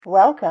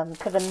Welcome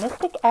to the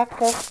Mystic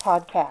Access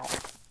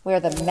Podcast, where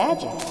the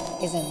magic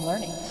is in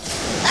learning.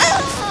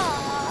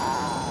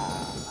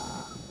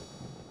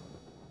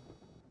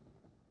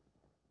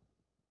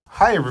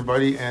 Hi,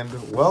 everybody,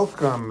 and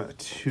welcome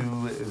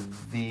to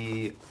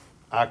the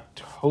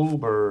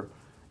October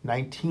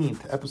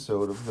 19th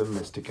episode of the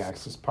Mystic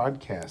Access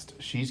Podcast.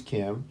 She's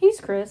Kim.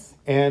 He's Chris.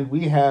 And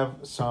we have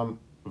some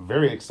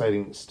very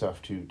exciting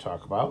stuff to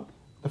talk about.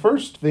 The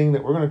first thing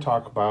that we're going to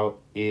talk about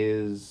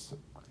is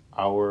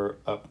our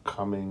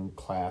upcoming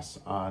class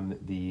on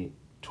the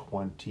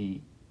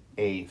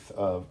 28th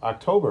of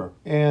October.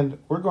 And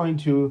we're going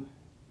to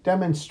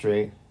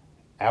demonstrate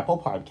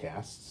Apple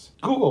Podcasts,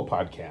 Google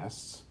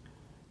Podcasts,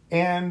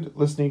 and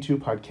listening to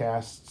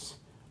podcasts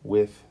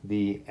with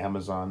the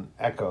Amazon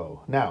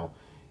Echo. Now,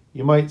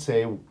 you might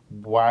say,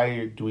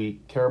 why do we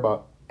care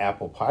about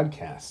Apple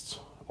Podcasts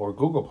or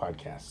Google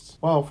Podcasts?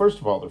 Well, first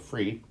of all, they're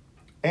free.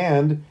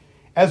 And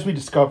as we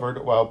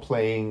discovered while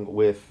playing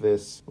with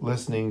this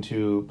listening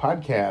to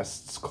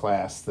podcasts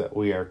class that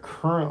we are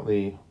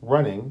currently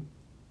running,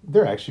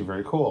 they're actually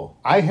very cool.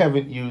 I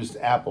haven't used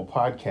Apple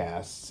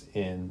Podcasts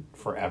in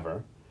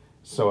forever,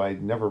 so I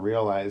never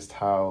realized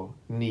how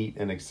neat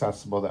and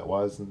accessible that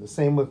was. And the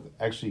same with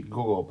actually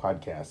Google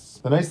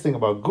Podcasts. The nice thing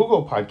about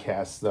Google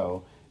Podcasts,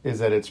 though, is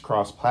that it's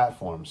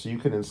cross-platform. So you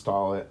can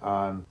install it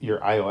on your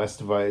iOS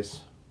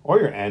device or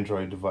your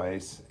Android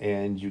device,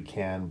 and you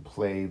can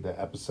play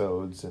the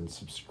episodes and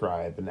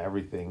subscribe and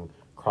everything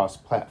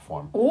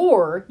cross-platform.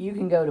 Or you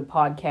can go to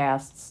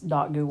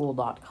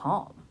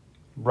podcasts.google.com.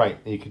 Right,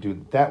 you could do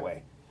it that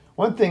way.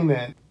 One thing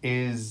that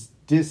is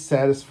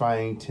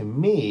dissatisfying to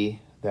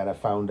me that I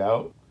found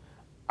out,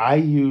 I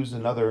use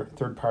another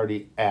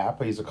third-party app.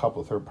 I use a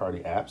couple of third-party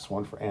apps,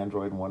 one for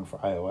Android and one for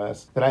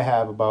iOS, that I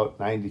have about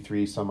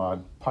 93 some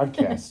odd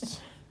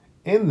podcasts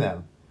in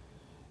them.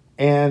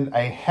 And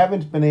I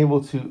haven't been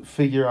able to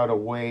figure out a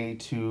way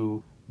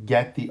to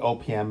get the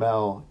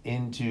OPML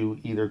into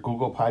either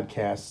Google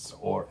Podcasts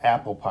or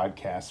Apple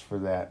Podcasts for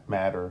that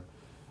matter,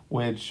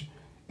 which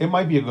it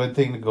might be a good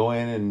thing to go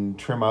in and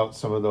trim out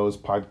some of those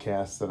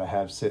podcasts that I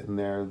have sitting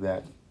there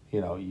that,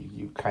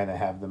 you kind of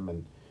have them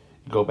and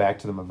go back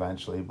to them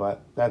eventually,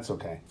 but that's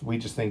okay. We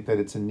just think that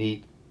it's a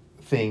neat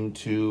thing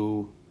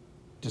to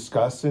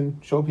discuss and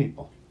show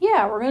people.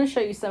 Yeah, we're going to show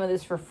you some of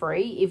this for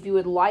free. If you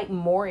would like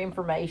more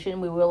information,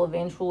 we will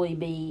eventually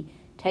be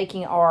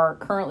taking our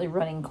currently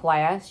running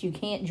class. You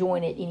can't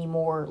join it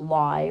anymore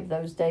live.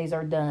 Those days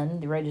are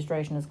done. The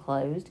registration is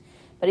closed.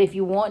 But if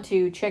you want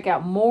to check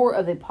out more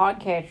of the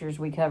podcasters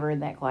we cover in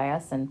that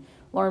class and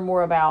learn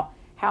more about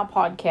how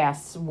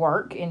podcasts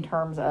work in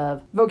terms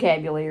of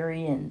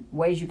vocabulary and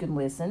ways you can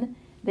listen,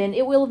 then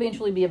it will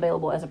eventually be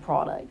available as a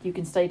product. You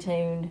can stay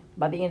tuned.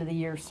 By the end of the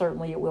year,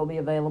 certainly it will be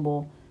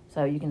available,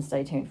 so you can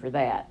stay tuned for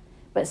that.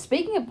 But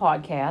speaking of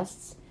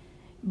podcasts,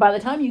 by the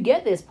time you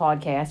get this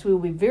podcast, we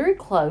will be very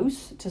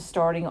close to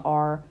starting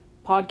our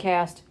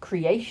podcast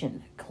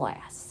creation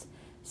class.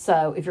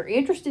 So if you're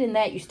interested in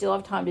that, you still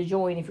have time to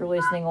join if you're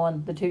listening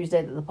on the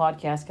Tuesday that the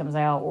podcast comes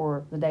out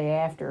or the day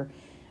after.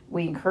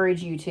 We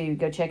encourage you to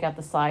go check out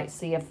the site,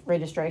 see if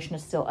registration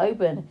is still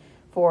open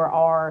for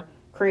our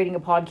Creating a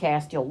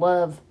Podcast You'll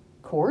Love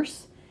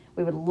course.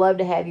 We would love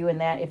to have you in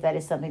that if that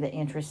is something that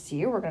interests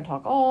you. We're going to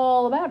talk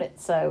all about it.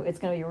 So it's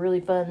going to be a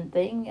really fun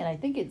thing. And I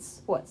think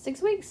it's,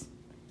 6 weeks?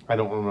 I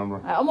don't remember.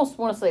 I almost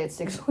want to say it's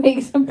 6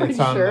 weeks. I'm pretty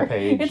sure. It's on the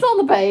page. It's on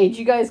the page.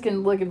 You guys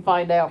can look and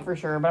find out for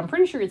sure. But I'm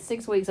pretty sure it's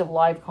 6 weeks of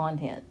live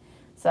content.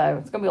 So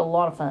it's going to be a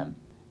lot of fun.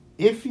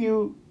 If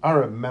you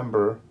are a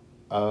member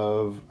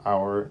of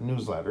our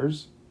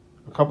newsletters,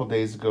 a couple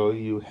days ago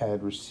you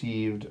had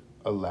received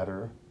a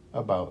letter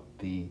about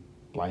the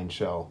Blind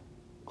Shell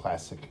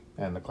Classic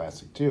and the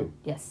Classic 2.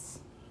 Yes.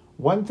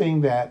 One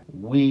thing that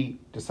we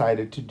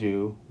decided to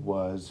do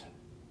was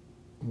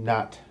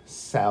not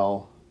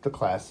sell the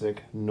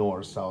Classic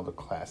nor sell the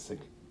Classic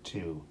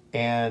 2.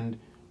 And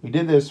we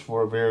did this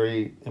for a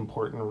very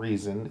important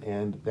reason,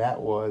 and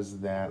that was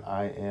that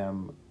I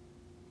am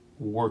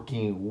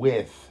working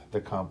with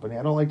the company.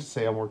 I don't like to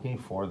say I'm working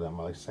for them.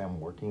 I like to say I'm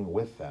working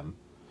with them.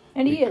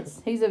 And he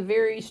is. He's a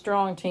very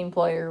strong team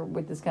player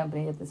with this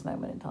company at this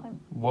moment in time.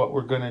 What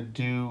we're going to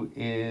do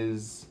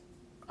is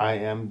I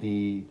am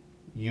the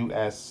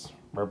U.S.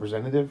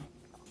 representative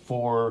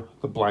for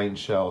the Blind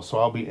Shell. So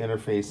I'll be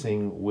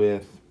interfacing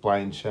with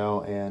Blind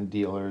Shell and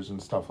dealers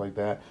and stuff like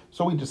that.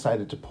 So we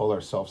decided to pull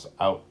ourselves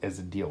out as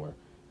a dealer.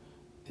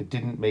 It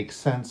didn't make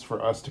sense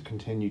for us to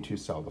continue to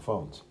sell the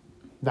phones.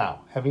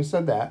 Now, having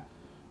said that,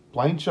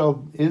 Blind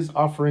Shell is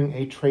offering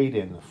a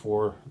trade-in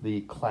for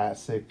the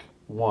Classic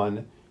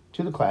 1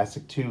 to the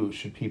Classic 2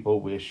 should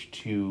people wish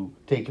to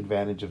take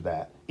advantage of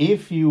that.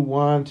 If you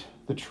want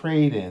the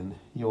trade-in,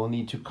 you will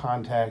need to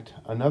contact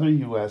another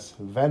U.S.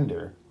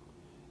 vendor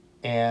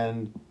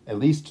and at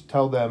least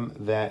tell them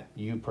that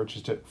you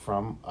purchased it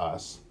from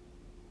us,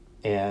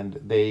 and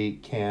they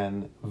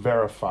can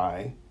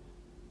verify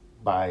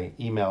by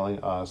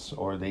emailing us,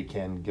 or they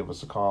can give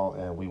us a call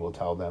and we will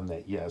tell them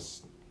that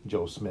yes,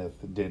 Joe Smith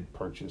did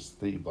purchase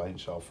the Blind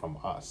Shell from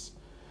us.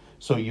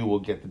 So you will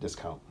get the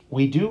discount.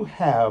 We do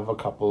have a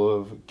couple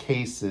of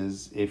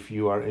cases if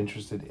you are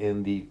interested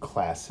in the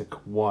Classic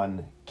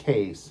 1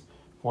 case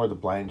for the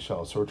blind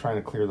shell. So we're trying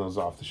to clear those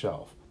off the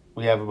shelf.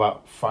 We have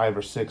about 5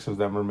 or 6 of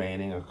them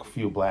remaining, a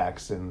few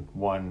blacks and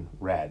one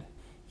red.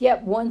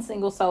 Yep, one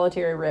single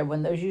solitary red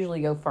one. Those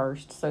usually go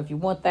first. So if you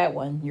want that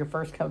one, you're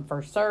first come,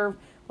 first serve.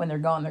 When they're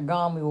gone, they're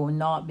gone. We will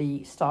not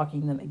be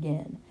stocking them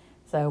again.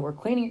 So we're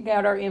cleaning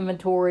out our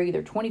inventory.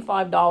 They're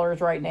 $25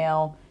 right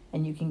now,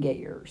 and you can get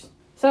yours.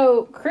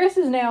 So Chris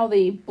is now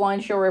the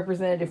blind shell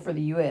representative for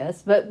the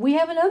U.S., but we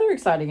have another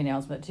exciting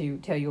announcement to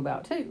tell you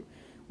about, too.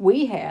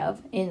 We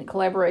have, in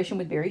collaboration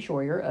with Barry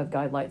Schroyer of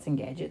Guide Lights and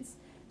Gadgets,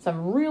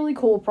 some really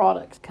cool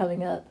products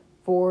coming up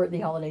for the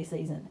holiday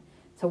season.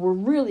 So we're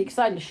really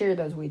excited to share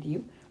those with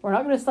you. We're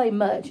not going to say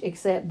much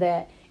except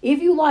that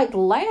if you liked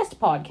last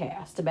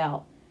podcast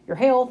about your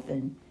health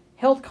and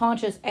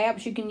health-conscious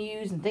apps you can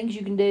use and things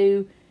you can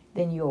do,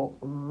 then you'll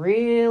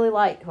really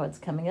like what's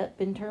coming up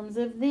in terms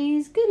of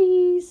these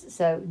goodies.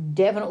 So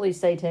definitely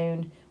stay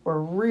tuned. We're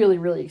really,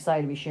 really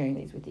excited to be sharing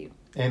these with you.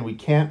 And we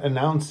can't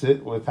announce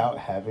it without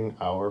having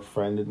our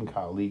friend and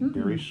colleague,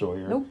 Barry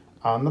Schroyer,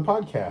 on the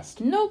podcast.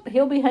 Nope.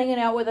 He'll be hanging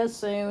out with us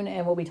soon,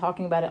 and we'll be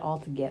talking about it all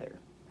together.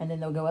 And then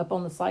they'll go up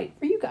on the site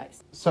for you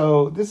guys.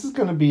 So this is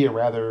going to be a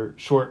rather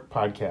short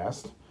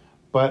podcast,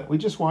 but we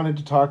just wanted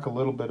to talk a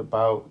little bit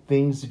about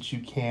things that you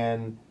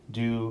can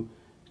do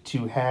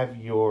to have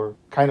your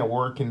kind of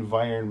work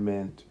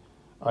environment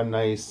a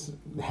nice,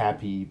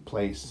 happy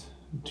place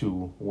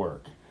to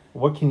work.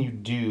 What can you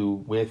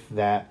do with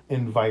that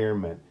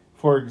environment?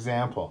 For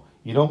example,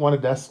 you don't want a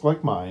desk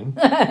like mine.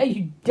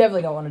 You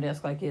definitely don't want a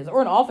desk like his,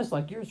 or an office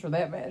like yours for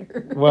that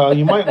matter. Well,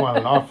 you might want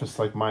an office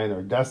like mine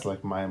or a desk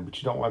like mine,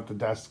 but you don't want the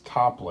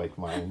desktop like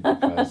mine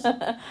because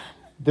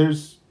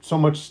there's so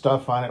much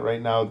stuff on it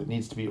right now that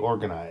needs to be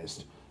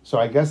organized. So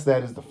I guess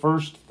that is the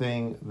first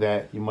thing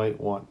that you might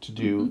want to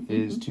do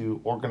is to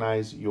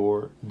organize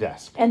your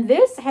desk. And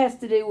this has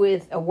to do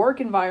with a work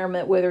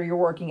environment, whether you're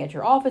working at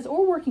your office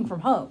or working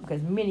from home,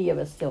 because many of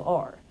us still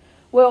are.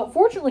 Well,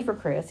 fortunately for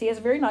Chris, he has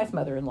a very nice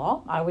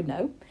mother-in-law, I would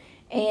know,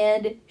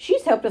 and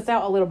she's helped us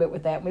out a little bit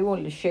with that, and we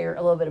wanted to share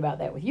a little bit about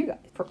that with you guys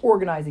for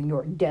organizing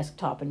your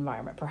desktop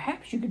environment.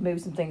 Perhaps you could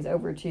move some things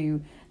over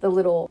to the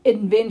little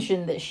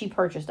invention that she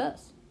purchased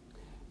us.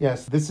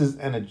 Yes, this is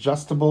an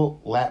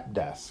adjustable lap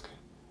desk,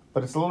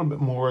 but it's a little bit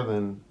more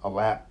than a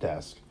lap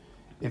desk.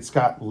 It's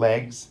got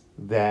legs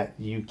that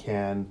you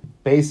can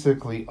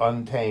basically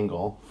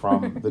untangle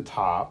from the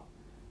top.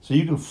 So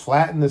you can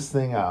flatten this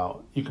thing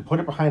out. You can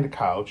put it behind a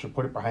couch or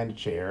put it behind a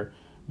chair,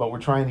 but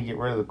we're trying to get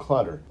rid of the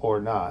clutter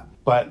or not.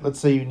 But let's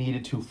say you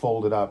needed to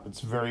fold it up.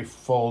 It's very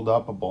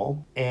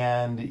fold-upable,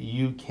 and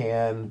you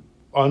can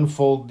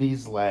unfold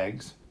these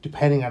legs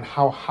depending on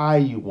how high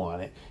you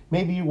want it.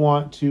 Maybe you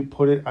want to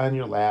put it on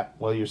your lap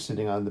while you're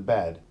sitting on the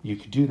bed. You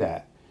could do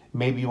that.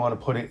 Maybe you want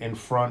to put it in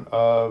front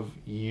of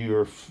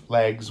your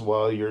legs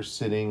while you're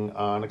sitting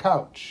on a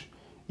couch.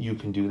 You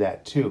can do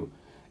that too.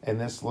 And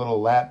this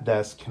little lap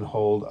desk can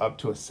hold up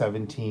to a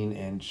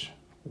 17-inch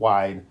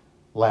wide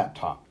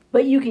laptop.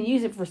 But you can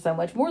use it for so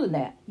much more than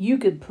that. You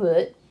could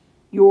put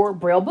your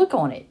Braille book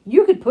on it.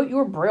 You could put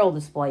your Braille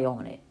display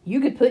on it. You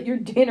could put your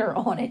dinner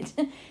on it.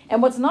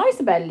 And what's nice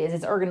about it is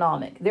it's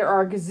ergonomic. There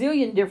are a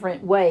gazillion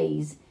different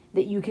ways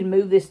that you can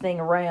move this thing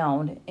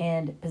around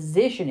and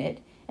position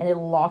it, and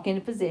it'll lock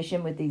into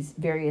position with these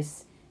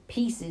various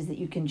pieces that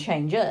you can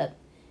change up,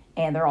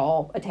 and they're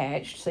all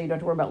attached, so you don't have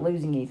to worry about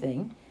losing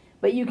anything.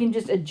 But you can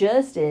just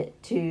adjust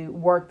it to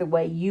work the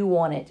way you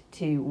want it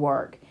to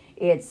work.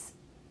 It's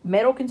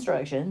metal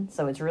construction,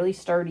 so it's really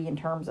sturdy in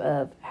terms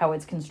of how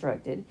it's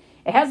constructed.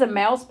 It has a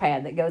mouse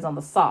pad that goes on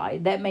the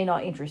side. That may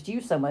not interest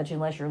you so much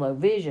unless you're low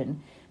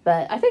vision,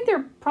 but I think there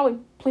are probably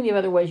plenty of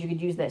other ways you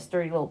could use that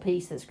sturdy little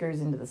piece that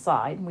screws into the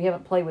side. We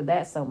haven't played with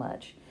that so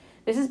much.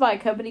 This is by a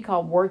company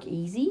called Work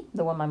Easy,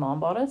 the one my mom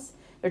bought us.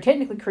 They're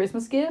technically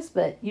Christmas gifts,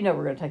 but you know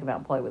we're going to take them out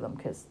and play with them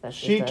because that's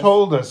just She us.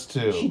 told us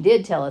to. She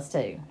did tell us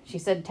to. She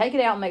said, take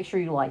it out and make sure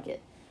you like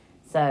it.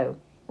 So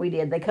we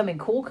did. They come in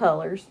cool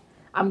colors.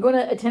 I'm going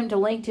to attempt to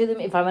link to them.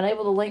 If I'm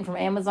unable to link from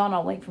Amazon,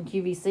 I'll link from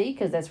QVC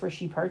because that's where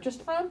she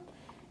purchased from,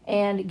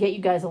 and get you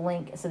guys a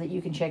link so that you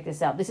can check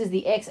this out. This is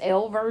the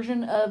XL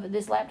version of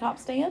this laptop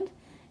stand,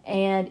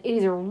 and it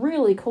is a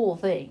really cool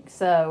thing.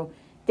 So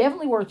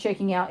definitely worth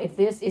checking out if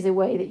this is a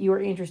way that you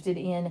are interested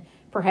in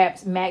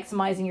perhaps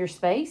maximizing your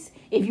space.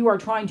 If you are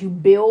trying to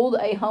build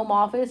a home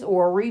office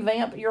or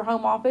revamp your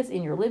home office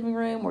in your living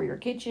room or your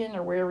kitchen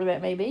or wherever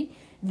that may be,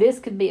 this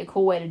could be a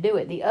cool way to do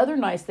it. The other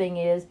nice thing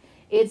is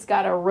it's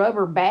got a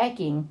rubber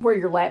backing where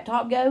your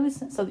laptop goes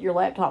so that your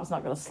laptop's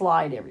not going to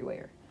slide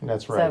everywhere.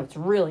 That's right. So it's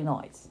really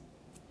nice.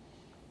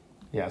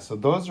 Yeah, so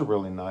those are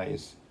really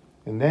nice.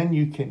 And then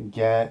you can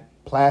get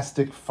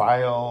plastic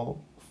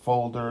file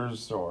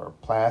folders or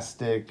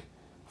plastic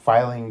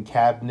filing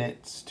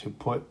cabinets to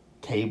put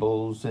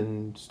tables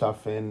and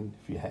stuff in.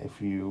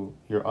 If you're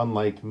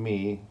unlike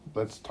me,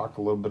 let's talk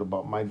a little bit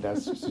about my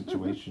desk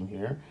situation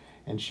here.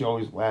 And she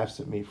always laughs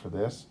at me for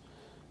this.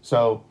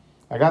 So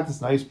I got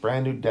this nice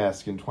brand new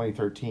desk in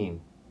 2013.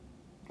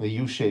 the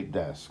U-shaped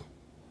desk.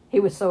 He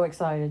was so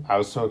excited. I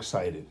was so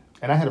excited.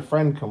 And I had a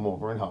friend come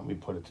over and help me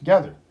put it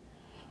together.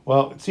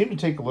 Well, it seemed to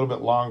take a little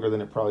bit longer than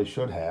it probably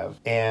should have.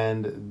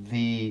 And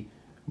the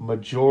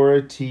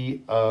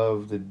majority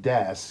of the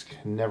desk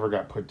never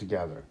got put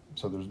together.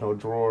 So there's no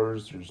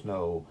drawers, there's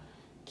no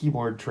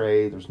keyboard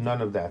tray, there's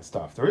none of that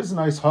stuff. There is a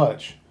nice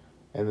hutch,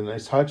 and the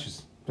nice hutch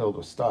is filled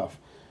with stuff.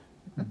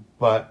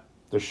 But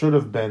there should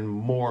have been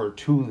more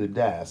to the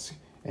desk.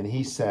 And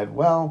he said,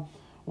 well,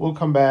 we'll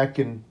come back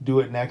and do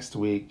it next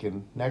week.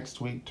 And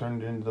next week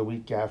turned into the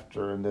week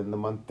after, and then the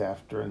month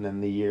after, and then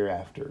the year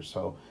after.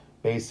 So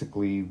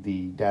basically,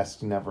 the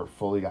desk never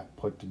fully got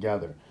put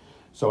together.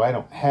 So I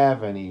don't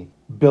have any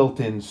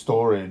built-in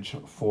storage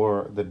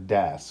for the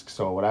desk.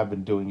 So what I've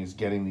been doing is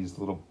getting these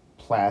little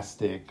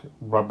plastic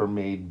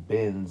Rubbermaid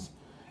bins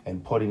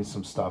and putting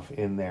some stuff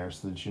in there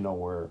so that you know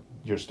where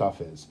your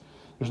stuff is.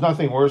 There's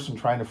nothing worse than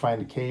trying to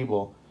find a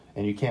cable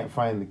and you can't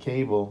find the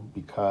cable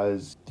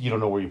because you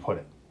don't know where you put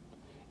it.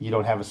 You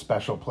don't have a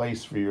special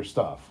place for your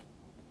stuff.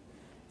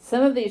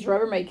 Some of these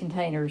Rubbermaid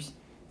containers,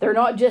 they're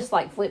not just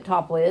like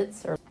flip-top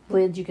lids or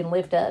lids you can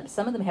lift up.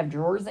 Some of them have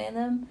drawers in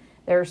them.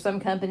 There are some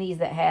companies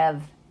that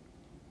have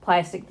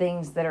plastic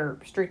things that are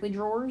strictly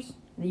drawers.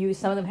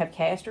 Some of them have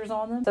casters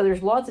on them. So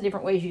there's lots of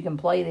different ways you can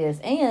play this.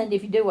 And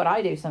if you do what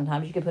I do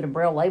sometimes, you can put a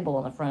Braille label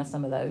on the front of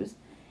some of those.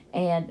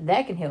 And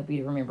that can help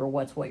you to remember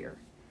what's where.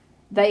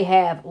 They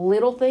have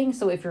little things.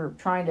 So if you're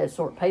trying to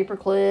sort paper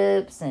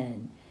clips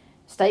and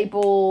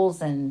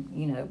staples and,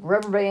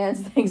 rubber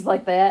bands, things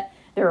like that,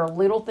 there are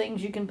little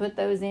things you can put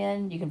those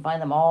in. You can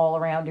find them all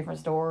around different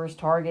stores,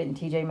 Target and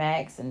TJ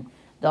Maxx and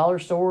Dollar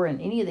Store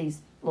and any of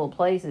these little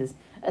places.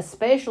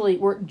 Especially,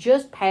 we're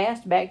just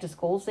past back to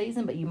school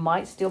season, but you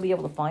might still be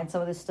able to find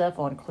some of this stuff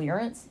on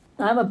clearance.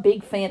 I'm a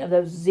big fan of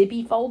those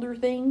zippy folder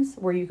things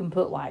where you can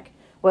put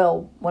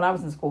when I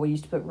was in school, we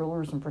used to put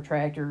rulers and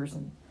protractors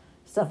and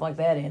stuff like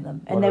that in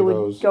them. And What they are would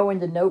those? go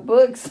into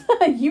notebooks.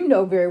 You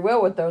know very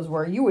well what those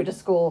were. You went to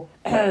school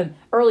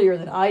earlier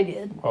than I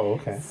did. Oh,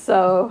 okay.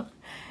 So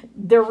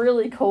they're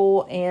really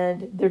cool,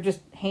 and they're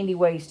just handy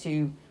ways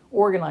to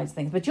organize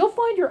things. But you'll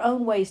find your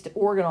own ways to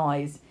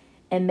organize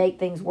and make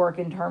things work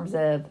in terms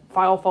of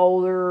file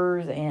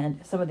folders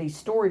and some of these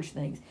storage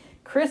things.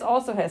 Chris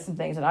also has some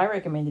things that I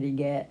recommended he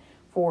get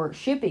for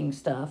shipping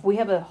stuff. We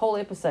have a whole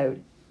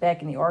episode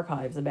back in the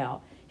archives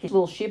about his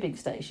little shipping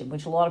station,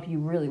 which a lot of you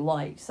really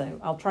liked. So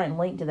I'll try and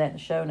link to that in the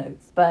show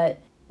notes.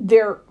 But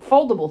they're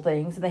foldable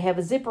things, and they have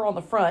a zipper on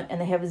the front, and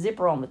they have a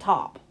zipper on the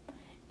top.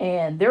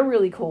 And they're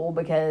really cool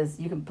because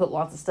you can put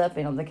lots of stuff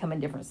in them. They come in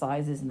different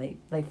sizes, and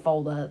they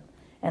fold up.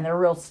 And they're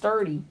real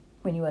sturdy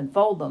when you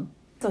unfold them.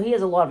 So he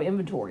has a lot of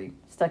inventory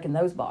stuck in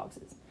those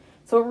boxes.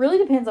 So it really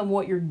depends on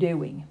what you're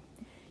doing.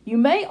 You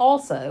may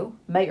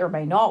or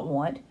may not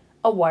want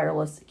a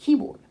wireless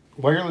keyboard.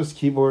 Wireless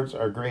keyboards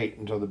are great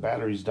until the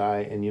batteries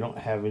die and you don't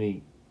have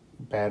any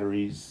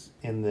batteries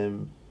in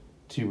them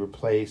to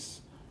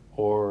replace,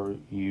 or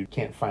you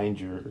can't find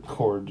your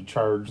cord to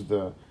charge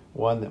the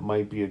one that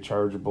might be a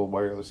chargeable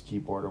wireless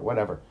keyboard or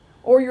whatever.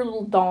 Or your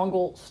little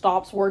dongle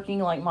stops working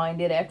like mine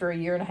did after a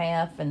year and a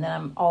half, and then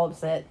I'm all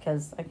upset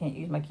because I can't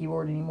use my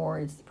keyboard anymore.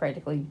 It's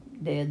practically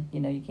dead.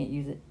 You can't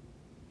use it.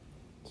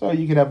 So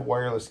you could have a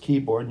wireless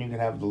keyboard, and you can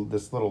have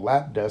this little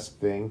lap desk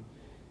thing,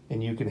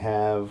 and you can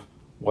have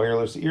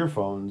wireless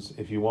earphones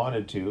if you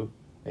wanted to,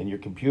 and your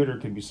computer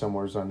could be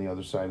somewhere on the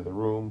other side of the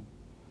room,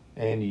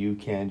 and you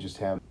can just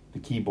have the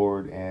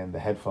keyboard and the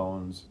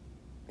headphones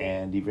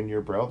and even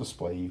your Braille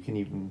display. You can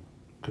even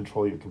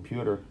control your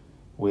computer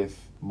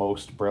with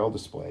most Braille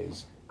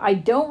displays. I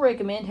don't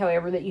recommend,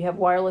 however, that you have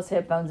wireless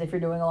headphones if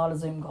you're doing a lot of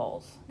Zoom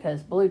calls,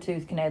 because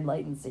Bluetooth can add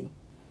latency.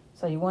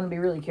 So you want to be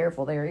really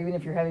careful there. Even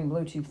if you're having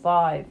Bluetooth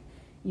 5,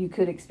 you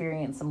could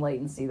experience some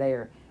latency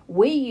there.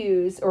 We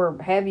use, or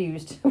have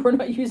used, we're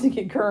not using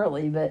it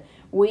currently, but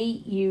we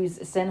use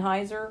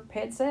Sennheiser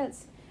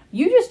headsets.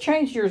 You just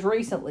changed yours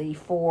recently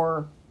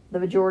for the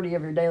majority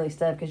of your daily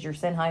stuff because your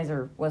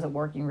Sennheiser wasn't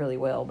working really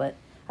well, but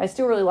I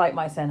still really like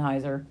my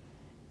Sennheiser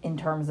in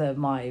terms of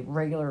my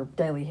regular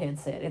daily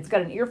headset. It's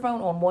got an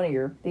earphone on one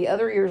ear, the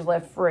other ear is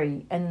left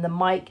free, and the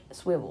mic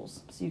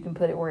swivels, so you can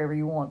put it wherever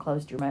you want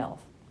close to your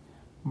mouth.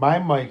 My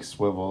mic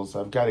swivels.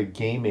 I've got a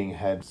gaming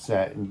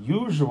headset, and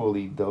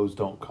usually those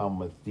don't come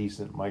with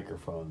decent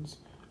microphones,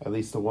 at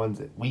least the ones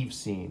that we've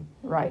seen.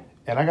 Right.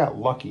 And I got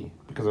lucky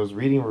because I was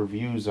reading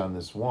reviews on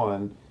this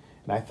one,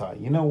 and I thought,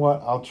 you know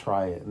what, I'll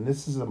try it. And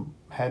this is a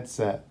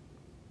headset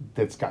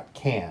that's got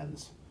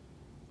cans.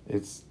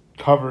 It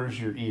covers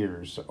your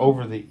ears,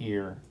 over the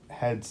ear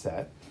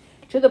headset.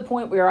 To the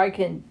point where I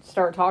can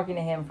start talking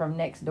to him from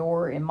next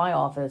door in my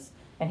office,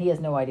 and he has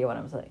no idea what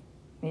I'm saying.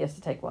 He has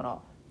to take one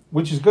off.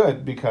 Which is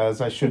good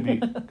because I should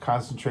be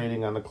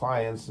concentrating on the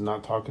clients and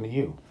not talking to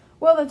you.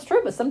 Well, that's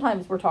true, but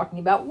sometimes we're talking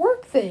about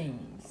work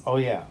things. Oh,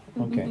 yeah.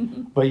 Okay.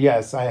 But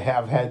yes, I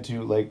have had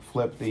to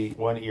flip the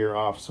one ear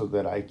off so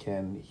that I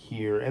can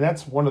hear. And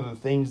that's one of the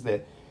things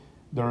that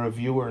the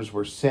reviewers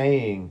were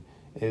saying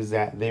is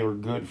that they were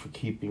good for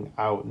keeping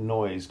out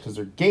noise because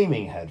they're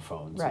gaming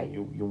headphones. Right.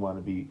 And you want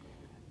to be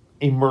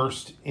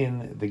immersed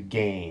in the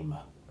game.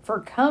 For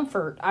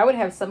comfort, I would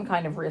have some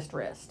kind of wrist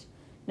rest.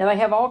 Now, they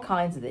have all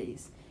kinds of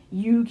these.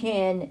 You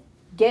can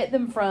get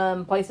them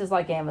from places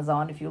like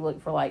Amazon if you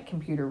look for like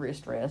computer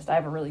wrist rest. I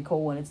have a really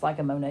cool one. It's like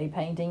a Monet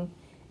painting,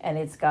 and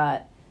it's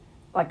got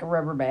like a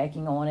rubber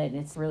backing on it, and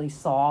it's really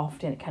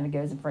soft, and it kind of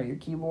goes in front of your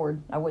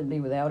keyboard. I wouldn't be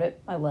without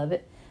it. I love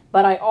it.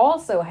 But I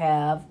also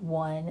have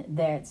one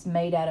that's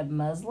made out of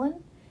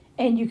muslin,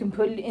 and you can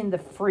put it in the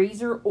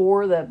freezer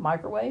or the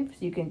microwave,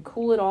 so you can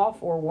cool it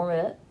off or warm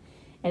it up.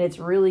 And it's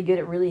really good.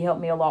 It really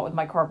helped me a lot with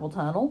my carpal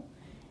tunnel.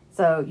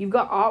 So you've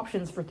got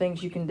options for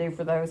things you can do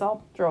for those.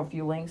 I'll throw a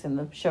few links in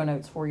the show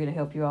notes for you to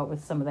help you out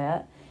with some of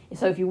that.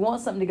 So if you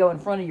want something to go in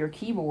front of your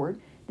keyboard,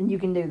 then you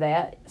can do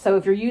that. So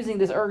if you're using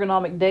this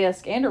ergonomic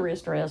desk and a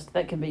wrist rest,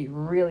 that can be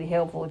really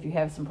helpful if you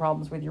have some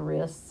problems with your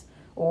wrists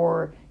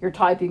or your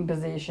typing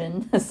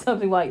position,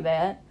 something like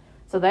that.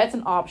 So that's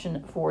an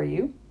option for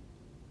you.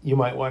 You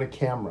might want a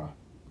camera,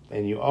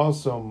 and you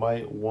also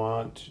might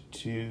want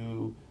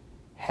to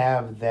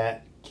have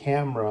that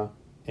camera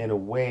in a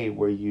way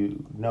where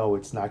you know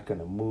it's not going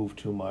to move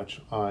too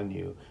much on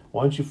you.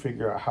 Once you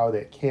figure out how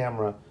that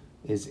camera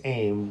is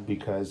aimed,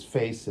 because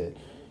face it,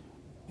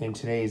 in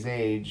today's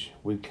age,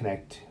 we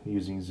connect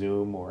using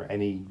Zoom or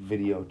any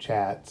video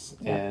chats,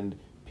 and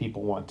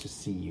people want to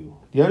see you.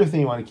 The other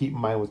thing you want to keep in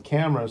mind with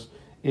cameras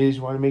is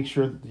you want to make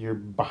sure that your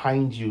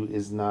behind you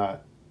is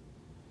not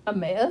a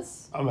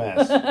mess.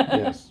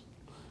 Yes.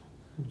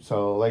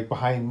 So, like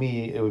behind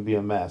me, it would be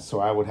a mess. So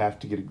I would have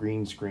to get a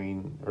green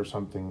screen or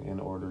something in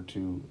order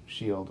to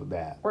shield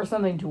that. Or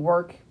something to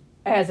work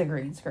as a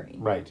green screen.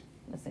 Right.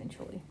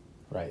 Essentially.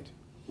 Right.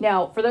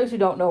 Now, for those who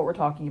don't know what we're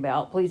talking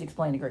about, please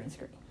explain a green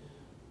screen.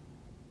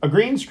 A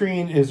green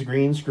screen is a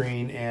green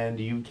screen, and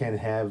you can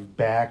have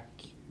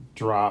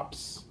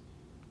backdrops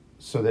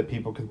so that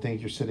people can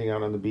think you're sitting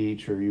out on the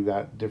beach, or you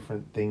got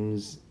different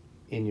things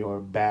in your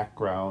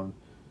background,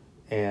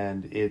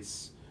 and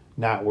it's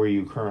not where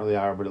you currently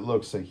are, but it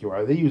looks like you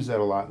are. They use that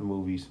a lot in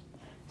movies.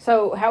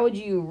 So how would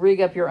you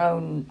rig up your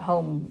own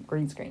home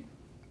green screen?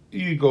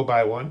 You go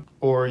buy one,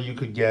 or you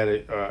could get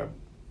it,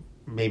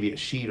 maybe a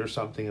sheet or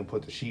something, and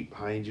put the sheet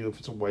behind you if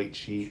it's a white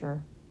sheet.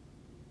 Sure.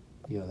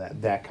 You know,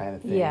 that kind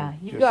of thing. Yeah,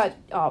 you've got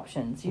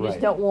options. You just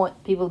don't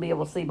want people to be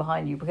able to see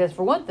behind you. Because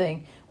for one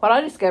thing, what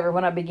I discovered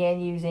when I began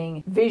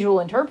using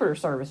visual interpreter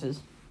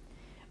services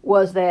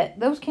was that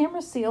those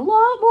cameras see a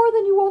lot more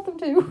than you want them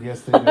to.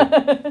 Yes, they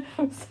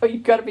do. So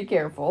you've got to be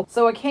careful.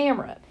 So a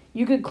camera,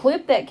 you could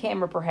clip that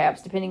camera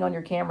perhaps, depending on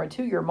your camera,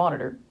 to your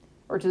monitor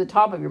or to the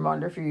top of your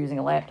monitor if you're using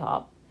a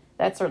laptop.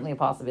 That's certainly a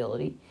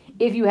possibility.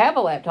 If you have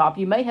a laptop,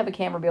 you may have a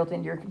camera built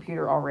into your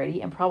computer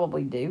already, and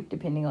probably do,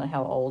 depending on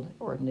how old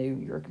or new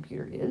your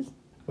computer is.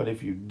 But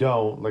if you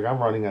don't, like I'm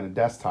running on a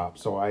desktop,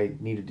 so I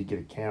needed to get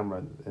a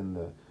camera in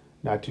the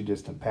not too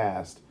distant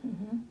past.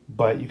 Mm-hmm.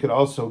 But you could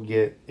also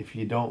get, if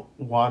you don't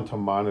want a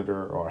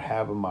monitor or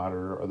have a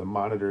monitor, or the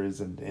monitor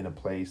isn't in a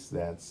place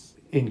that's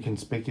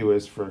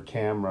inconspicuous for a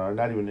camera, or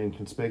not even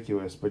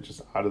inconspicuous, but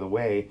just out of the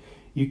way,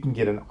 you can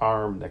get an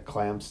arm that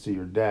clamps to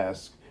your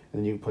desk, and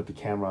then you can put the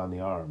camera on the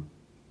arm.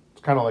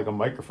 It's kind of like a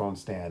microphone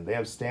stand. They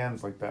have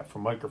stands like that for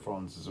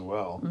microphones as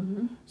well,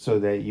 so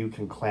that you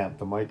can clamp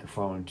the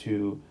microphone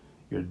to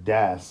your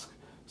desk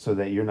so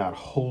that you're not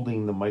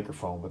holding the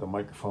microphone, but the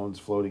microphone's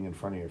floating in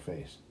front of your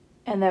face.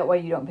 And that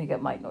way you don't pick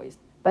up mic noise.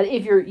 But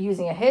if you're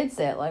using a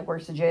headset, like we're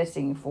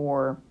suggesting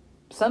for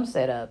some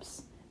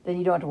setups, then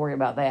you don't have to worry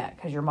about that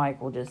because your mic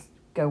will just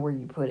go where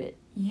you put it.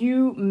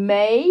 You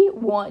may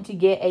want to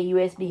get a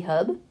USB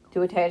hub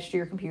to attach to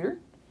your computer,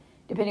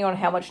 depending on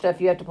how much stuff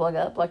you have to plug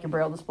up, like your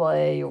Braille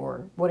display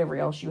or whatever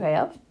else you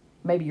have.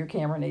 Maybe your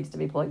camera needs to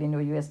be plugged into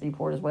a USB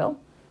port as well.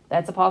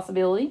 That's a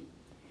possibility.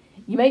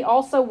 You may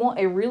also want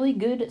a really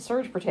good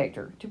surge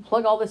protector to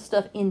plug all this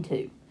stuff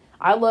into.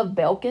 I love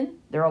Belkin.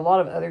 There are a lot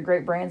of other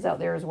great brands out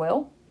there as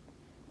well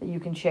that you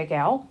can check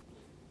out.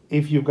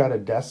 If you've got a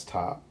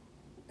desktop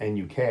and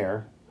you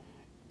care,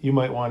 you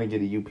might want to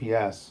get a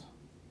UPS.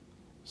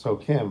 So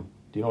Kim,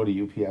 do you know what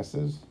a UPS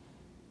is?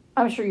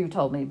 I'm sure you've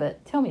told me,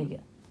 but tell me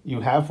again.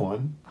 You have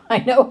one. I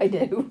know I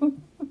do.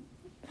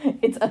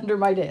 It's under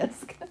my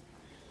desk.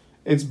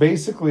 It's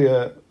basically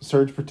a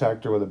surge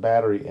protector with a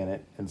battery in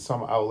it, and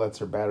some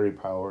outlets are battery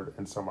powered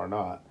and some are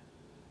not.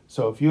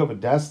 So if you have a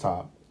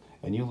desktop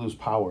and you lose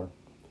power,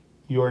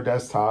 your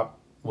desktop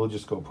will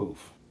just go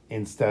poof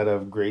instead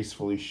of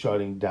gracefully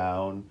shutting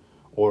down.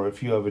 Or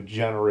if you have a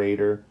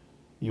generator,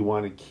 you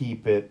want to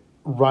keep it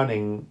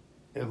running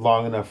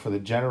long enough for the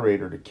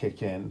generator to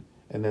kick in,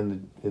 and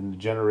then the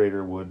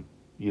generator would,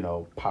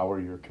 power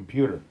your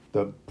computer.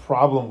 The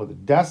problem with a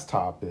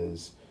desktop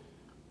is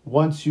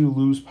once you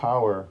lose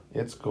power,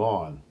 it's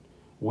gone.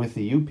 With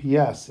the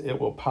UPS, it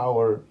will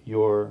power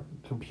your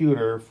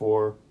computer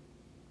for,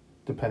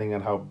 depending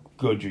on how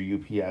good your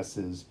UPS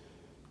is,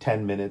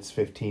 10 minutes,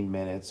 15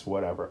 minutes,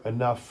 whatever.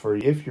 Enough for,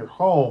 if you're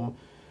home,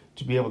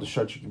 to be able to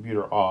shut your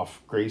computer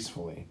off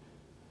gracefully.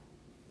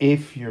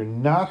 If you're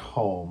not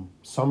home,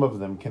 some of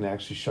them can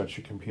actually shut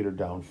your computer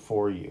down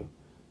for you.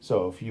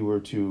 So if you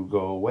were to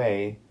go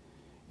away,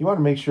 you want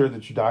to make sure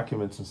that your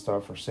documents and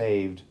stuff are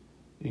saved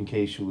in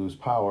case you lose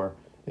power.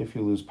 If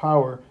you lose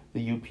power,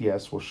 the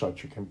UPS will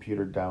shut your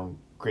computer down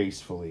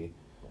gracefully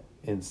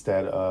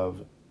instead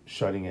of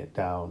shutting it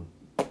down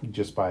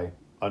just by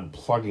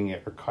unplugging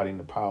it or cutting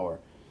the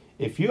power.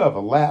 If you have a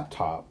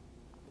laptop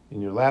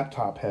and your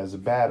laptop has a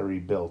battery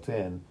built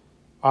in,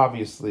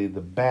 obviously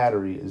the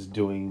battery is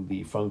doing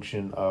the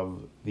function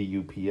of the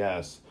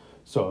UPS.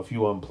 So if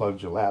you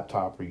unplugged your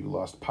laptop or you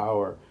lost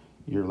power,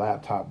 your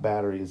laptop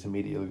battery is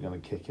immediately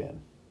going to kick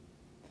in.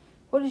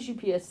 What does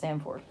UPS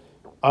stand for?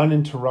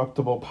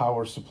 Uninterruptible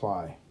power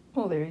supply.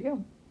 Well, there you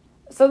go.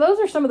 So those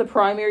are some of the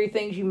primary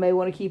things you may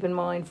want to keep in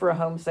mind for a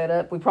home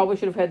setup. We probably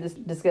should have had this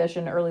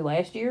discussion early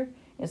last year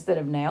instead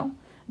of now.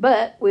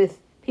 But with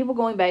people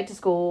going back to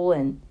school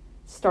and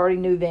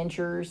starting new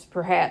ventures,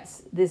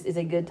 perhaps this is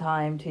a good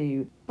time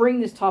to bring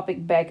this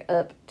topic back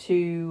up,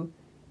 to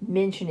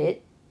mention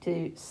it,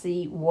 to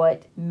see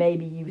what may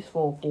be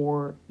useful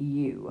for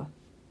you.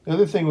 The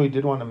other thing we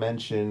did want to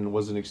mention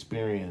was an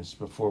experience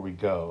before we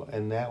go,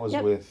 and that was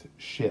with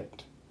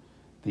Shipt,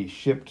 the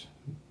Shipt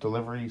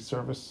delivery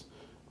service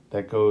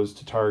that goes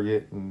to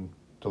Target and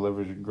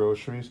delivers your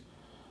groceries.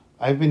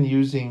 I've been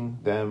using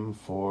them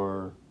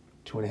for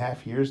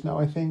 2.5 years now,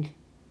 I think.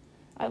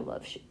 I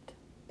love Shipt.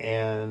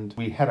 And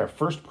we had our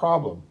first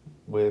problem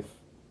with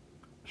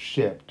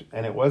Shipt,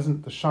 and it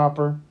wasn't the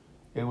shopper,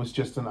 it was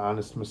just an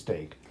honest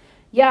mistake.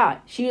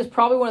 Yeah, she was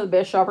probably one of the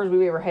best shoppers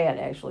we've ever had,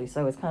 actually,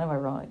 so it's kind of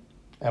ironic.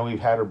 And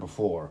we've had her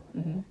before.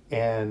 Mm-hmm.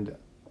 And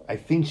I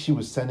think she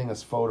was sending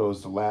us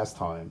photos the last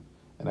time,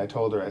 and I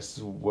told her, I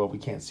said, well, we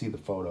can't see the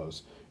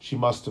photos. She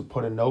must have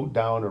put a note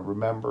down or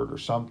remembered or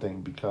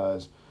something,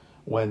 because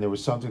when there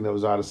was something that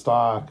was out of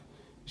stock,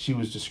 she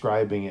was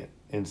describing it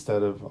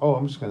instead of, oh,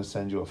 I'm just going to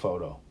send you a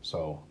photo.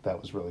 So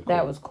that was really cool.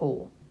 That was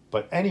cool.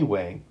 But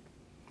anyway,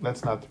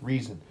 that's not the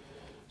reason.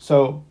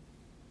 So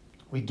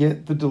we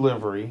get the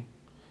delivery,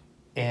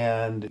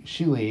 and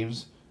she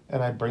leaves,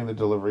 and I bring the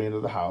delivery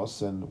into the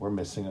house, and we're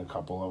missing a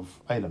couple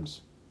of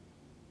items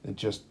that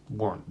just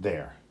weren't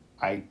there.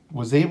 I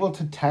was able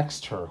to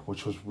text her,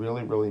 which was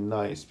really, really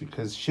nice,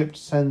 because Shipt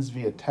sends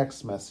via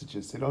text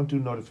messages. They don't do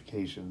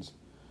notifications.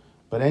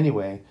 But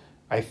anyway,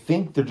 I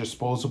think they're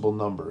disposable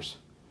numbers.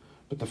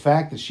 But the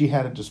fact that she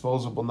had a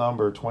disposable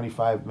number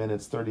 25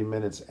 minutes, 30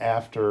 minutes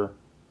after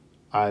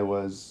I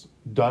was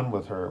done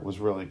with her was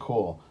really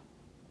cool.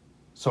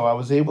 So I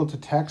was able to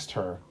text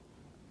her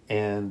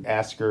and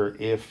ask her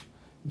if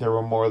there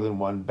were more than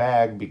one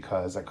bag,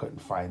 because I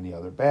couldn't find the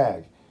other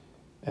bag.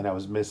 And I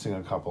was missing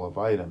a couple of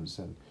items.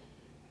 And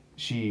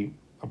she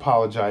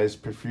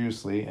apologized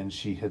profusely, and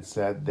she had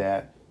said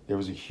that there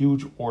was a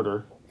huge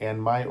order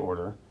and my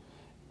order,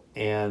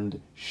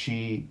 and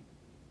she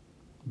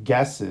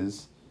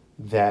guesses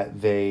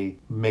that they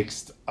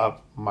mixed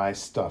up my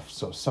stuff.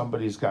 So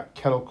somebody's got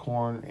kettle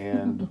corn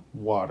and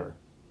water.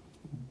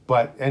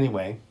 But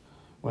anyway,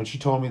 when she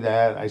told me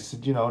that, I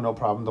said, no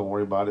problem, don't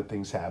worry about it.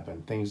 Things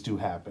happen. Things do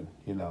happen.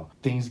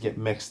 Things get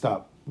mixed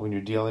up when you're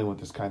dealing with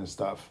this kind of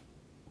stuff.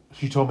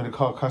 She told me to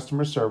call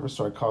customer service,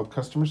 so I called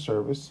customer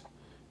service,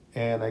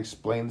 and I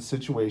explained the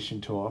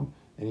situation to him.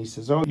 And he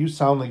says, oh, you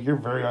sound like you're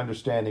very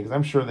understanding, because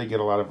I'm sure they get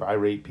a lot of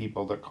irate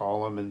people that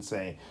call him and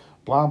say,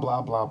 blah,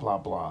 blah, blah, blah,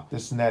 blah,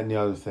 this and that and the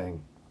other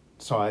thing.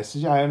 So I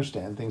said, yeah, I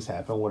understand. Things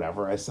happen,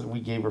 whatever. I said,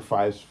 we gave her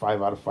 5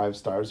 out of 5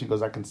 stars. He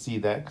goes, I can see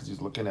that, because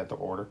he's looking at the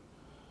order.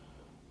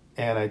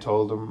 And I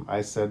told him,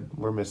 I said,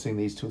 we're missing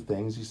these 2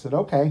 things. He said,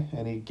 okay.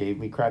 And he gave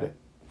me credit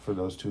for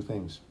those 2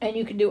 things. And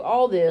you can do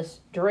all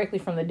this directly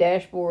from the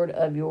dashboard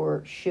of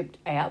your Shipt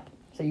app.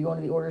 So you go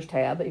into the orders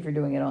tab, if you're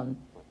doing it on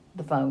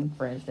the phone,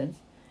 for instance.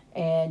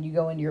 And you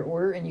go into your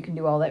order, and you can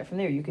do all that from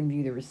there. You can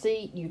view the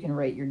receipt. You can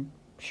rate your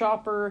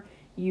shopper.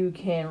 You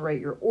can rate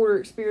your order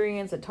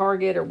experience at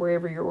Target or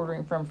wherever you're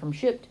ordering from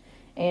Shipt.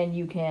 And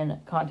you can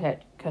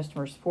contact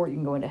customer support. You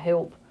can go into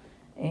help,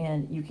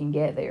 and you can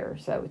get there.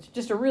 So it's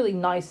just a really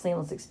nice,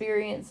 seamless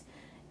experience.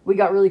 We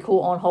got really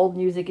cool on-hold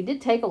music. It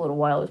did take a little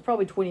while. It was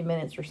probably 20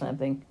 minutes or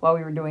something while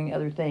we were doing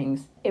other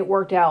things. It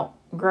worked out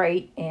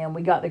great, and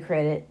we got the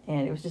credit,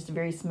 and it was just a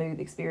very smooth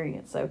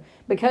experience. So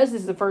because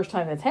this is the first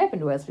time that's happened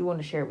to us, we want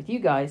to share it with you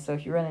guys. So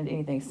if you run into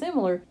anything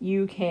similar,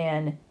 you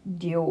can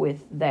deal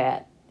with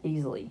that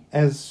easily.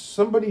 As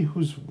somebody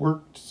who's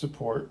worked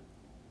support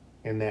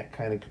in that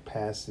kind of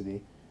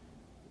capacity,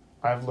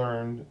 I've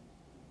learned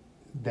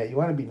that you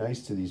want to be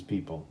nice to these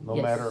people, no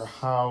matter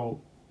how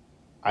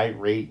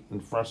irate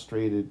and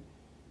frustrated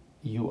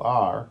you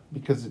are,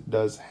 because it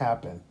does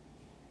happen.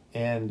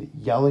 And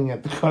yelling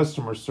at the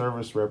customer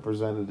service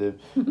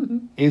representative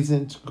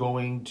isn't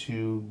going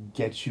to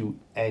get you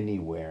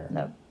anywhere.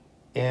 No.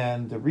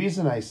 And the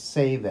reason I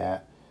say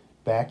that,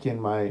 back in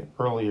my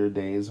earlier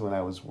days when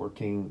I was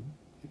working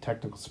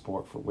technical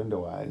support for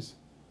WindowEyes,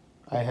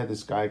 I had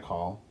this guy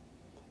call.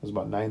 It was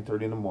about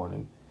 9:30 in the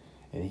morning.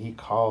 And he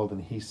called,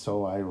 and he's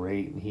so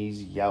irate, and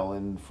he's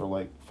yelling for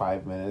like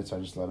 5 minutes. I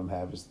just let him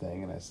have his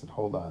thing, and I said,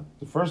 hold on.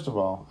 So first of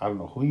all, I don't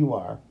know who you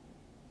are.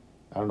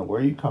 I don't know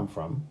where you come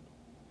from.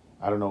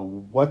 I don't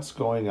know what's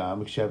going on,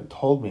 because you haven't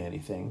told me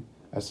anything.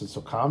 I said,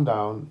 so calm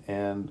down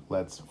and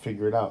let's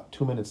figure it out.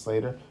 2 minutes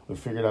later, we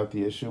figured out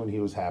the issue and he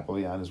was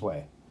happily on his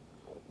way.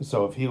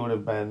 So if he would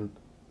have been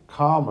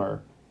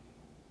calmer,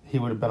 he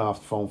would have been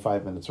off the phone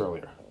 5 minutes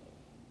earlier.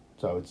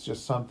 So it's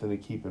just something to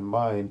keep in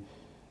mind.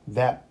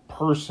 That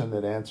person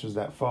that answers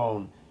that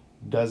phone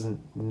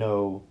doesn't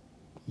know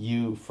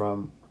you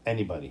from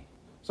anybody.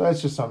 So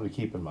that's just something to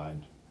keep in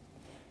mind.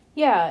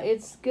 Yeah,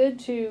 it's good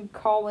to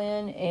call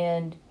in,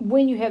 and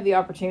when you have the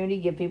opportunity,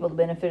 give people the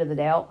benefit of the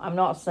doubt. I'm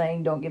not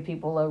saying don't give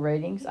people low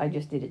ratings. I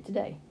just did it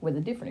today with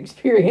a different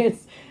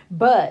experience.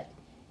 But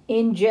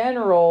in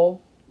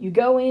general, you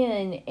go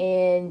in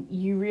and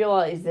you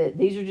realize that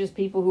these are just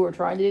people who are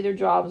trying to do their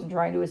jobs and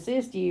trying to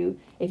assist you.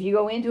 If you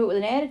go into it with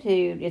an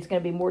attitude, it's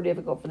going to be more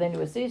difficult for them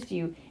to assist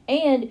you,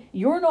 and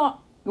you're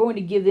not going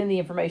to give them the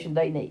information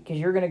they need because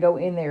you're going to go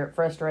in there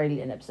frustrated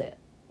and upset.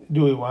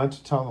 Do we want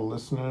to tell the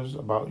listeners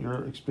about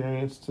your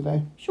experience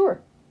today?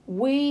 Sure.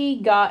 We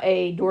got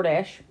a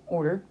DoorDash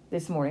order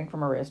this morning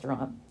from a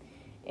restaurant,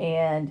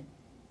 and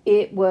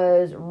it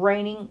was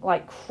raining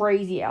like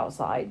crazy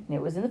outside, and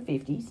it was in the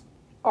 50s.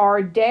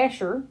 Our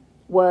dasher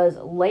was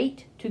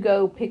late to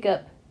go pick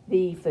up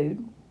the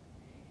food.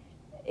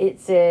 It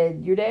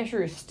said, your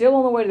dasher is still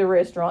on the way to the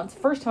restaurant. It's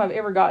the first time I've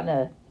ever gotten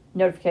a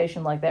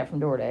notification like that from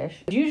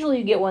DoorDash. Usually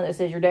you get one that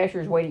says your dasher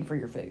is waiting for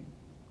your food.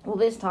 Well,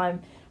 this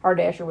time our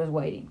dasher was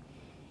waiting.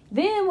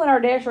 Then when our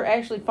dasher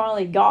actually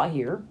finally got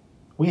here,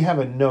 we have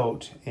a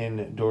note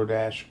in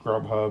DoorDash,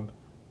 Grubhub,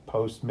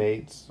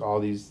 Postmates,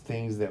 all these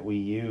things that we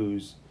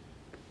use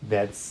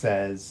that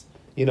says,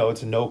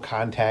 it's a no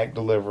contact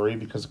delivery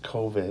because of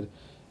COVID.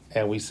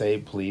 And we say,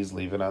 please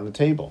leave it on the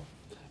table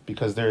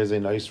because there is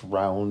a nice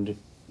round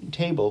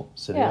table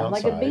sitting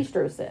outside. Like a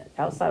bistro set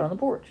outside on the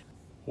porch.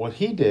 What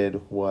he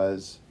did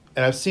was,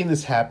 and I've seen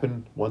this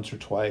happen once or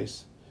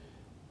twice,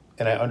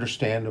 and I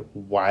understand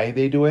why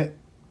they do it,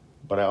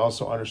 but I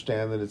also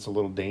understand that it's a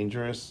little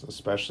dangerous,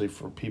 especially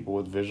for people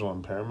with visual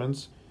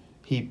impairments.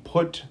 He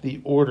put the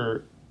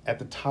order at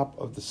the top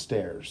of the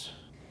stairs.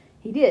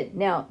 He did.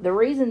 Now, the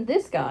reason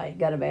this guy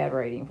got a bad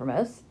rating from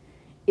us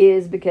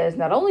is because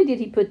not only did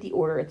he put the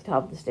order at the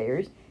top of the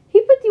stairs, he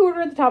put the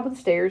order at the top of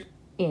the stairs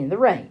in the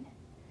rain.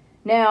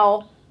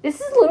 Now, this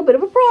is a little bit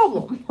of a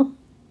problem.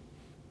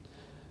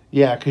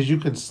 Yeah, because you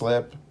can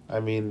slip. I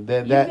mean,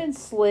 you can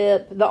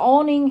slip. The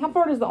awning, how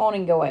far does the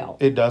awning go out?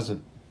 It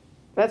doesn't.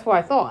 That's what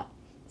I thought.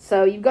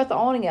 So you've got the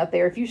awning out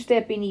there. If you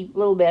step any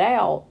little bit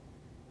out,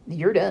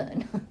 you're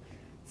done.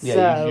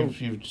 Yeah,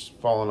 you've just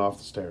fallen off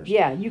the stairs.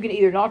 Yeah, you can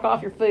either knock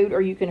off your food or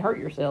you can hurt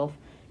yourself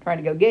trying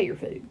to go get your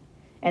food.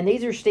 And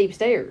these are steep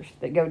stairs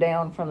that go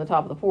down from the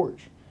top of the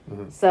porch.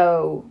 Mm-hmm.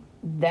 So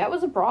that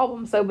was a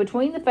problem. So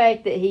between the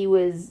fact that he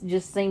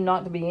just seemed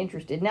not to be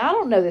interested. Now, I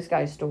don't know this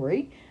guy's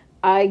story.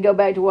 I go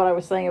back to what I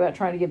was saying about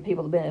trying to give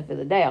people the benefit of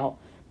the doubt.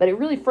 But it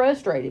really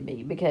frustrated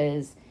me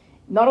because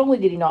not only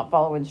did he not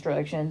follow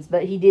instructions,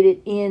 but he did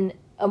it in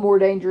a more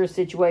dangerous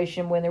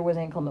situation when there was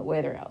inclement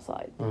weather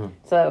outside. Mm.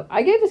 So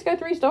I gave this guy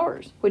 3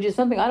 stars, which is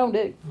something I don't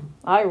do.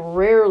 I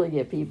rarely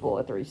give people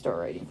a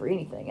 3-star rating for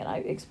anything, and I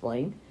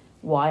explained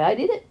why I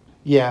did it.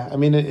 Yeah, I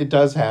mean, it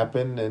does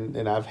happen,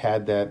 and I've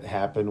had that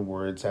happen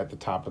where it's at the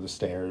top of the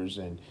stairs,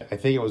 and I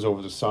think it was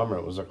over the summer.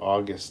 It was like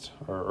August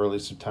or early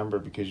September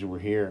because you were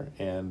here,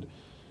 and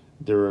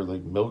there were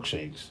like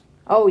milkshakes.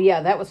 Oh,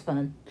 yeah, that was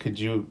fun. Could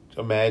you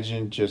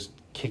imagine just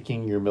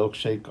kicking your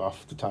milkshake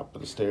off the top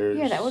of the stairs?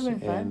 Yeah, that would have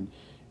been fun. And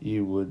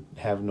you would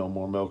have no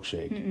more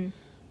milkshake. Mm-mm.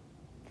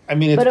 I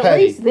mean, it's but at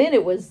least then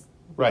it was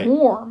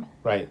warm.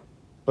 Right.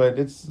 But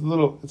it's a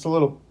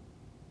little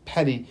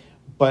petty,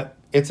 but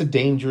it's a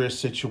dangerous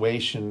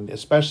situation,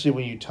 especially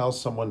when you tell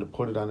someone to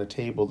put it on a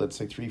table that's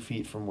like 3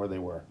 feet from where they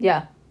were.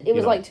 Yeah. It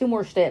was like 2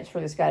 more steps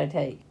for this guy to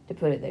take to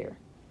put it there.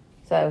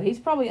 So he's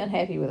probably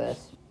unhappy with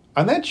us.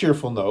 On that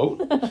cheerful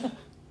note,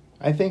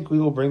 I think we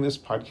will bring this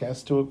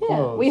podcast to a close.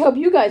 Yeah, we hope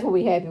you guys will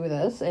be happy with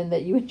us and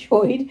that you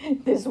enjoyed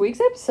this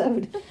week's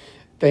episode.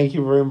 Thank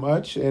you very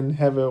much and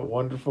have a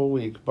wonderful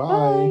week.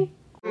 Bye.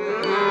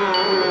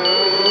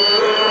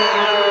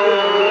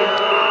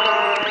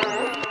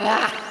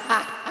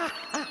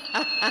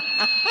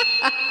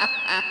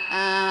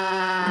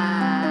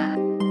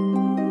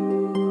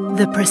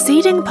 The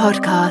preceding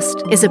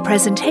podcast is a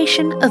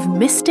presentation of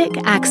Mystic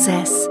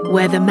Access,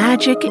 where the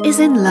magic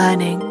is in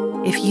learning.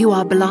 If you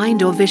are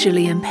blind or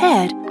visually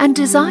impaired and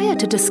desire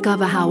to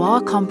discover how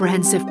our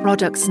comprehensive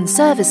products and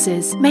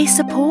services may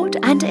support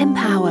and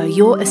empower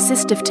your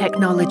assistive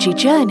technology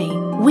journey,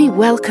 we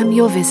welcome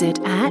your visit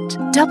at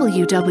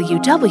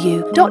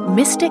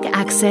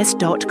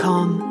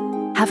www.mysticaccess.com.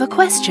 Have a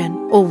question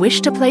or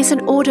wish to place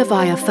an order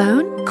via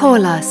phone?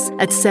 Call us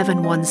at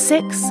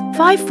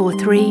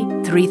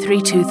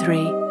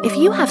 716-543-3323. If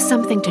you have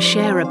something to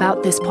share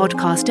about this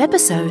podcast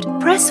episode,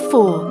 press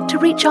 4 to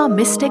reach our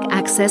Mystic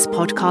Access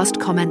podcast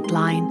comment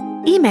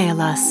line. Email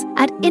us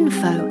at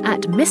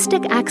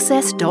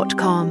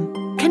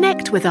info@mysticaccess.com.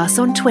 Connect with us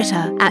on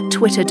Twitter at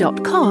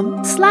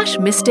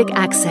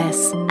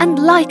twitter.com/mysticaccess and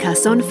like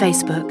us on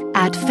Facebook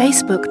at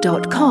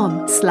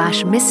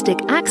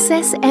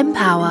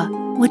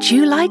facebook.com/mysticaccessempower. Would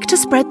you like to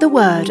spread the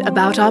word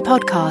about our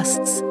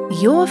podcasts?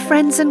 Your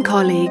friends and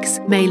colleagues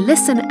may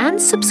listen and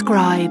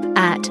subscribe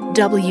at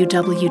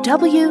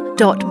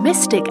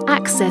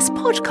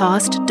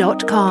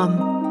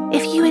www.mysticaccesspodcast.com.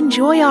 If you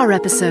enjoy our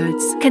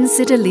episodes,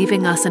 consider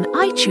leaving us an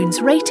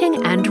iTunes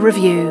rating and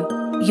review.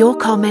 Your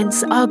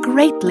comments are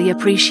greatly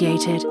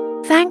appreciated.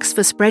 Thanks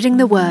for spreading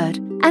the word,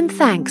 and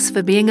thanks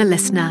for being a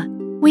listener.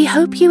 We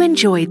hope you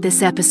enjoyed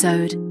this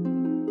episode.